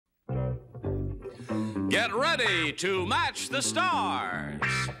Get ready to match the stars.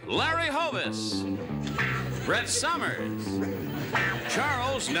 Larry Hovis, Brett Summers,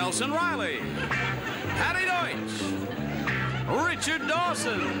 Charles Nelson Riley, Patty Deutsch, Richard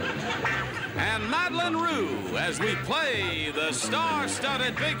Dawson, and Madlyn Rhue as we play the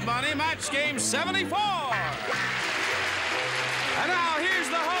star-studded Big Money Match Game 74. And now here's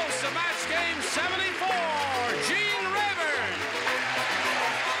the host of Match Game 74, Gene Rayburn.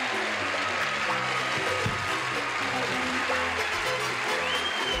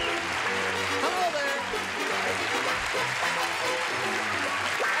 Hello there.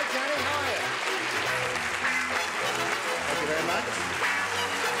 Hi, Johnny. How are you? Thank you very much.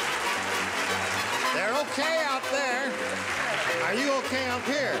 They're okay out there. Are you okay up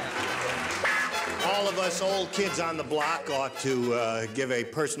here? All of us old kids on the block ought to give a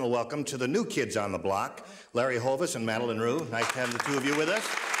personal welcome to the new kids on the block, Larry Hovis and Madlyn Rhue. Nice to have the two of you with us.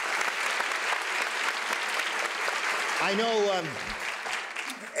 I know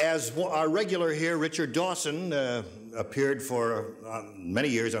as our regular here, Richard Dawson, appeared for many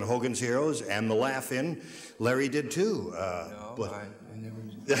years on Hogan's Heroes and The Laugh-In. Larry did too.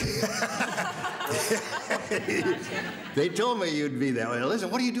 They told me you'd be there.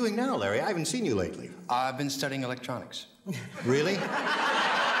 Listen, what are you doing now, Larry? I haven't seen you lately. I've been studying electronics. Really? Is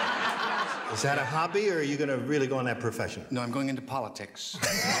that a hobby, or are you going to really go in that profession? No, I'm going into politics.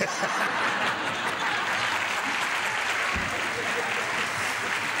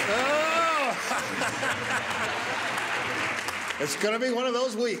 Oh! It's going to be one of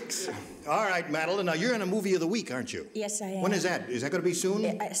those weeks. All right, Madlyn. Now, you're in a movie of the week, aren't you? Yes, I am. When is that? Is that going to be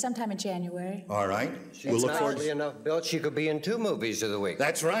soon? Sometime in January. All right. We'll look forward to enough built, she could be in 2 movies of the week.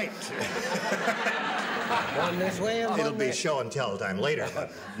 That's right. One this way and one It'll be that. show and tell time later.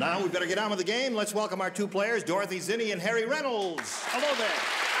 But now we better get on with the game. Let's welcome our 2 players, Dorothy Zinni and Harry Reynolds. Hello there.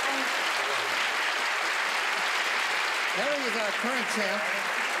 Harry is our current champ.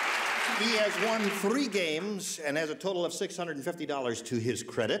 He has won 3 games and has a total of $650 to his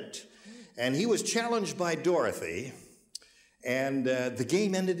credit. And he was challenged by Dorothy, and the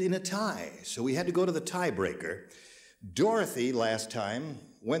game ended in a tie. So we had to go to the tiebreaker. Dorothy, last time,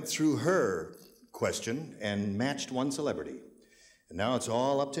 went through her question and matched 1 celebrity. And now it's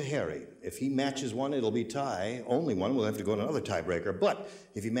all up to Harry. If he matches 1, it'll be tie. Only 1, we'll have to go to another tiebreaker. But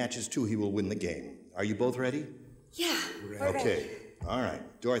if he matches 2, he will win the game. Are you both ready? Yeah. Okay. All right.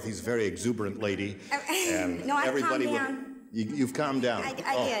 Dorothy's a very exuberant lady. And No, I've everybody calmed down. You've calmed down. I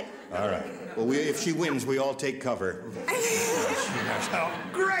Oh, did. All right. Well, if she wins, we all take cover. Oh,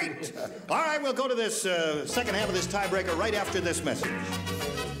 great! All right, we'll go to this second half of this tiebreaker right after this message.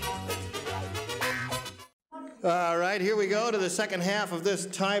 All right, here we go to the second half of this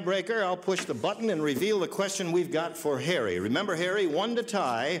tiebreaker. I'll push the button and reveal the question we've got for Harry. Remember, Harry, 1 to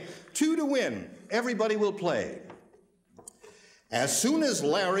tie, 2 to win. Everybody will play. As soon as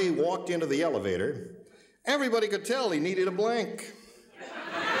Larry walked into the elevator, everybody could tell he needed a blank.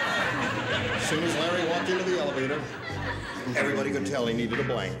 As soon as Larry walked into the elevator, everybody could tell he needed a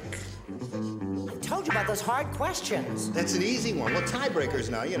blank. I told you about those hard questions. That's an easy one. Well, tiebreakers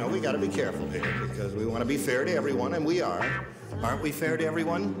now, you know, we got to be careful here because we want to be fair to everyone, and we are. Aren't we fair to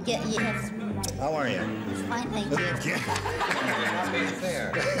everyone? Yeah, yes. How are you? Fine, thank you. Not being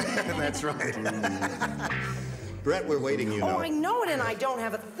fair. That's right. Brett, we're waiting, you know. Oh, I know it, and I don't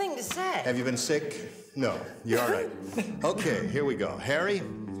have a thing to say. Have you been sick? No, you're all right. Okay, here we go. Harry,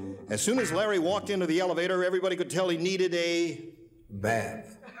 as soon as Larry walked into the elevator, everybody could tell he needed a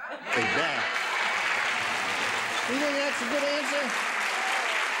bath. A bath. You think that's a good answer?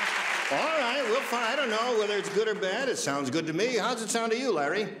 All right, we'll find. I don't know whether it's good or bad. It sounds good to me. How's it sound to you,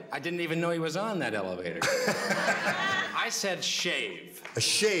 Larry? I didn't even know he was on that elevator. I said shave. A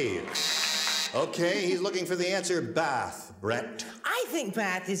shave. Okay, he's looking for the answer bath, Brett. I think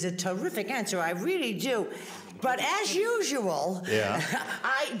bath is a terrific answer. I really do. But as usual, Yeah.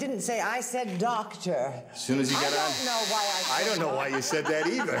 I didn't say, I said doctor. As soon as you got on. I don't know why I said I don't know why you said that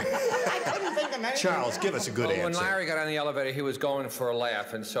either. I couldn't think of anything. Charles, give us a good When answer. Larry got on the elevator, he was going for a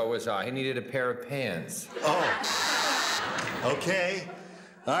laugh, and so was I. He needed a pair of pants. Oh. Okay.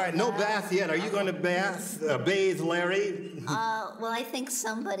 All right, no bath yet. Are you going to bathe Larry? Well, I think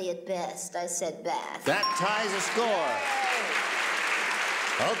somebody at best. I said bath. That ties a score.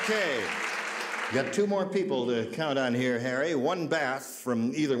 Okay. You got 2 more people to count on here, Harry. 1 bath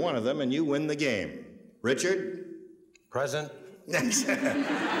from either one of them, and you win the game. Richard? Present.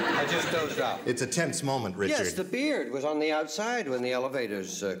 I just dozed off. It's a tense moment, Richard. Yes, the beard was on the outside when the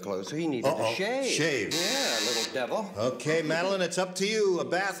elevators closed, so he needed a shave. Shave. Yeah, little devil. Okay, Madlyn, it's up to you. A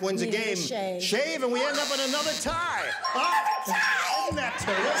bath wins a Needed a game. shave. Shave, and we end up in another tie. Oh, isn't that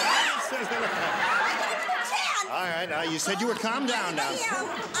terrific? on. All right, now you said you were calm down now.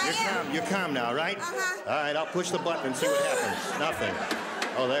 You're calm now, right? All right, I'll push the button and see what happens. Nothing.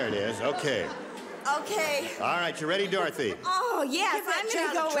 Oh, there it is. Okay. Okay. All right, you ready, Dorothy? Oh, yes, I'm going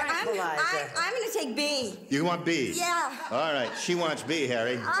to go with... tranquilizer. I'm going to take B. You want B? Yeah. All right, she wants B,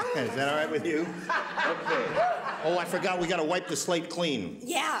 Harry. Is that all right with you? Okay. Oh, I forgot, we got to wipe the slate clean.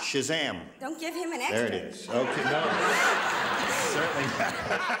 Yeah. Shazam. Don't give him an extra. There it is. Okay, no. Certainly not.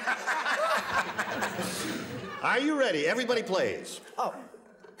 Are you ready? Everybody plays. Oh.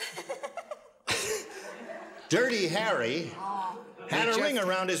 Dirty Harry had a ring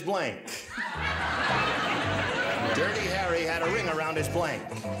around his blank. Dirty Harry had a ring around his blank.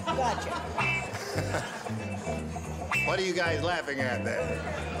 Gotcha. What are you guys laughing at there?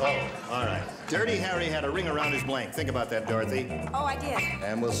 Oh, all right. Dirty Harry had a ring around his blank. Think about that, Dorothy. Oh, I did.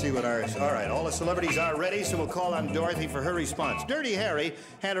 And we'll see what ours... All right, all the celebrities are ready, so we'll call on Dorothy for her response. Dirty Harry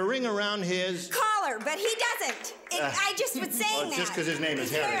had a ring around his... Collar, but he doesn't. I just was saying that. Just because his name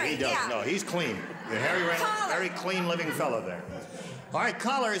is Harry. He doesn't. Yeah. No, he's clean. Harry ran a very clean living fellow there. All right,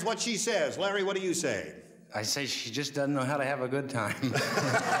 collar is what she says. Larry, what do you say? I say she just doesn't know how to have a good time.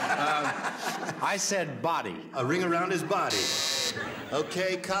 I said body. A ring around his body.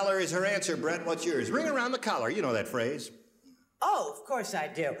 Okay, collar is her answer. Brett, what's yours? Ring around the collar. You know that phrase. Oh, of course I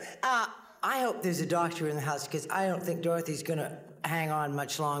do. I hope there's a doctor in the house because I don't think Dorothy's going to hang on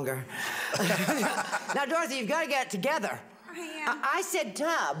much longer. Now, Dorothy, you've got to get it together. I said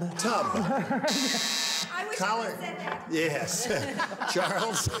tub. Tub. I wish Collar. I said that. Yes.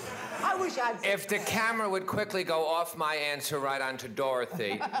 Charles. I wish I'd... If the camera would quickly go off my answer right onto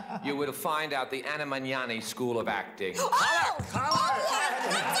Dorothy, you would find out the Anna Magnani School of Acting. Oh! Collar. Oh, yeah.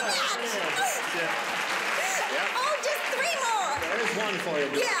 That's a match. Yep. Oh, just 3 more. There's one for you,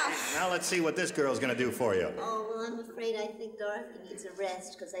 Dorothy. Yeah. Now let's see what this girl's going to do for you. Oh, well, I'm afraid I think Dorothy needs a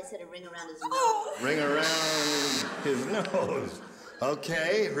rest because I said a ring around his nose. Oh. Ring around his nose.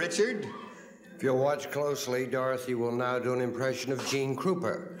 Okay, Richard. If you'll watch closely, Dorothy will now do an impression of Gene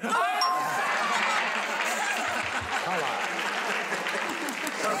Krupa.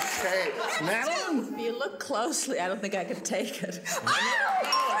 Okay, Madlyn. If you look closely, I don't think I could take it.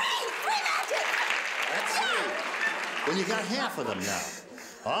 Oh, free magic. Let's see. Well, you got half of them now.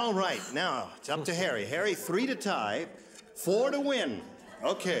 All right, now it's up to Harry. Harry, 3 to tie, 4 to win.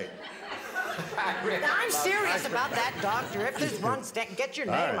 Okay. I'm serious about that, doctor. If there's one stick, get your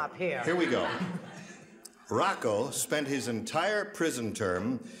name up here. Here we go. Rocco spent his entire prison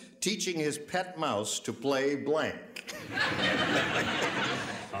term teaching his pet mouse to play blank.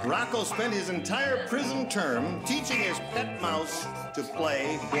 Rocco spent his entire prison term teaching his pet mouse to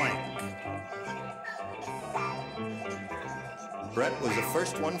play blank. Brett was the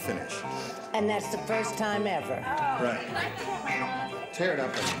first one finished. And that's the first time ever. Right. Tear it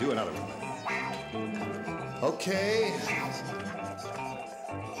up and do another one. Okay.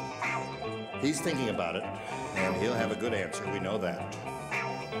 He's thinking about it, and he'll have a good answer. We know that.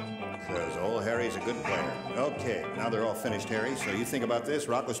 Because old Harry's a good player. Okay, now they're all finished, Harry. So you think about this.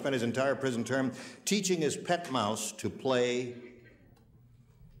 Rocco spent his entire prison term teaching his pet mouse to play...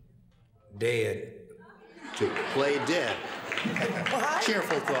 Dead. To play dead.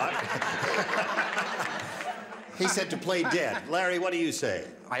 Cheerful thought. He said to play dead. Larry, what do you say?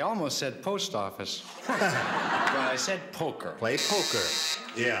 I almost said post office. But I said poker. Play poker.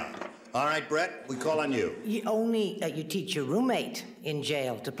 Yeah. All right, Brett, we call on you. You only you teach your roommate in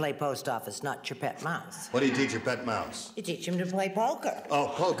jail to play post office, not your pet mouse. What do you teach your pet mouse? You teach him to play poker. Oh,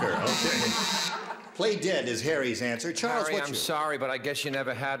 poker. Okay. Play dead is Harry's answer. Charles, Harry, what's I'm yours? sorry, but I guess you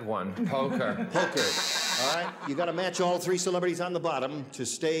never had one. Poker. Poker. All right, you got to match all 3 celebrities on the bottom to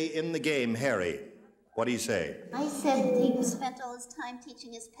stay in the game. Harry, what do you say? I said he spent all his time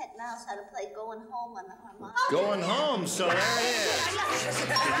teaching his pet mouse how to play Going Home on the harmonica. Going home, so there it is.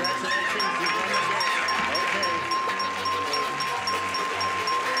 Congratulations, you won the game. Okay.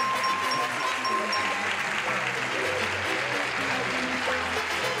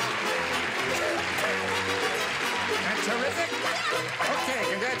 That's terrific. Okay,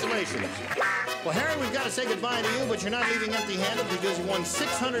 congratulations. Well, Harry, we've got to say goodbye to you, but you're not leaving empty-handed because you won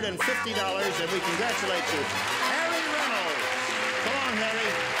 $650, and we congratulate you. Harry Reynolds. Come on, Harry.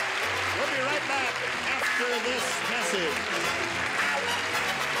 We'll be right back after this message.